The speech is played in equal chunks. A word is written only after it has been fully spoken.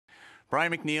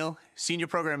Brian McNeill, Senior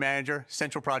Program Manager,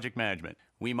 Central Project Management.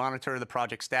 We monitor the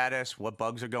project status, what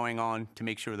bugs are going on to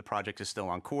make sure the project is still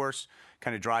on course,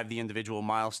 kind of drive the individual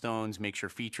milestones, make sure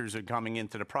features are coming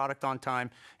into the product on time,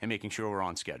 and making sure we're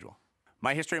on schedule.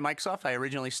 My history at Microsoft, I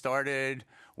originally started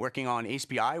working on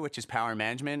ASPI, which is power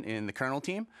management in the kernel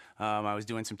team. I was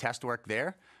doing some test work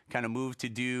there. Kind of moved to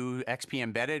do XP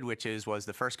Embedded, which was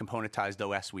the first componentized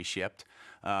OS we shipped.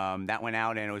 That went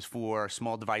out and it was for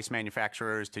small device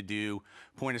manufacturers to do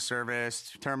point of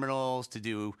service terminals, to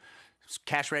do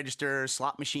cash registers,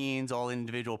 slot machines, all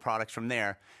individual products from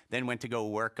there. Then went to go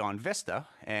work on Vista,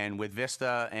 and with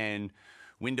Vista and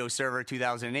Windows Server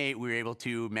 2008, we were able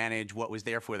to manage what was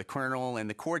there for the kernel and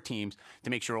the core teams to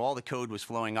make sure all the code was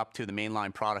flowing up to the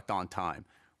mainline product on time.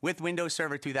 With Windows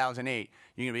Server 2008,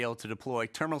 you're going to be able to deploy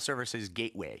Terminal Services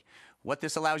Gateway. What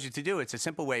this allows you to do, it's a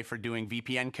simple way for doing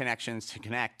VPN connections to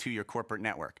connect to your corporate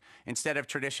network. Instead of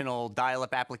traditional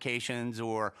dial-up applications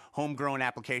or homegrown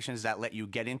applications that let you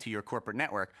get into your corporate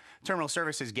network, Terminal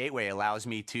Services Gateway allows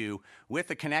me to, with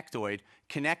a connectoid,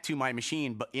 connect to my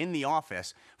machine but in the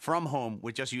office from home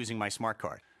with just using my smart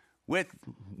card. With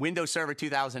Windows Server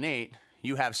 2008,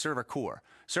 you have Server Core.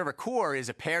 Server Core is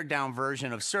a pared down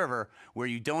version of Server where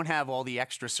you don't have all the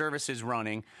extra services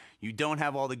running, you don't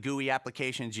have all the GUI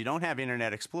applications, you don't have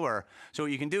Internet Explorer. So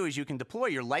what you can do is you can deploy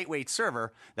your lightweight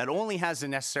server that only has the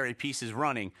necessary pieces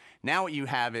running. Now what you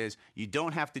have is you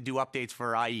don't have to do updates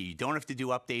for IE, you don't have to do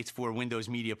updates for Windows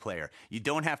Media Player, you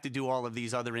don't have to do all of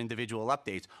these other individual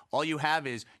updates. All you have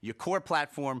is your core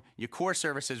platform, your core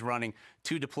services running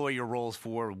to deploy your roles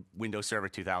for Windows Server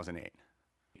 2008.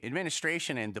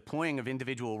 Administration and deploying of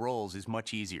individual roles is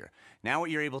much easier. Now what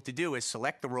you're able to do is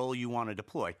select the role you want to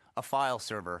deploy. A file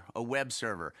server, a web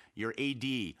server, your AD,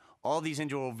 all these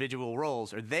individual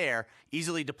roles are there,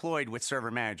 easily deployed with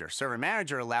Server Manager. Server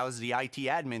Manager allows the IT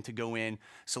admin to go in,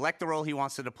 select the role he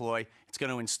wants to deploy. It's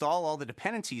going to install all the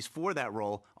dependencies for that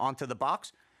role onto the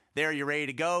box. There, you're ready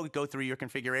to go through your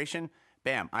configuration.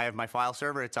 Bam, I have my file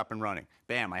server, it's up and running.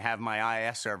 Bam, I have my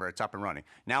IIS server, it's up and running.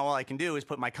 Now all I can do is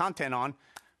put my content on,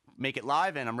 make it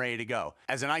live, and I'm ready to go.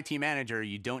 As an IT manager,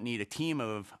 you don't need a team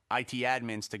of IT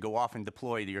admins to go off and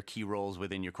deploy your key roles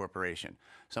within your corporation.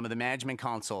 Some of the management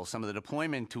consoles, some of the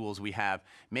deployment tools we have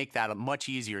make that much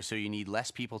easier, so you need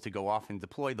less people to go off and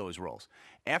deploy those roles.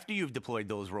 After you've deployed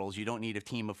those roles, you don't need a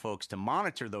team of folks to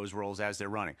monitor those roles as they're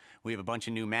running. We have a bunch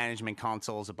of new management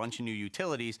consoles, a bunch of new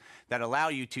utilities that allow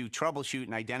you to troubleshoot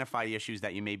and identify issues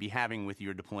that you may be having with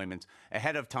your deployments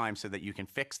ahead of time so that you can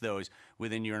fix those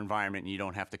within your environment and you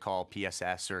don't have to call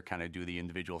PSS or kind of do the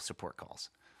individual support calls.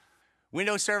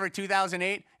 Windows Server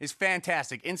 2008 is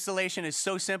fantastic. Installation is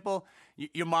so simple,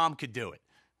 your mom could do it.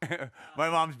 My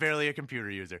mom's barely a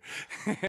computer user.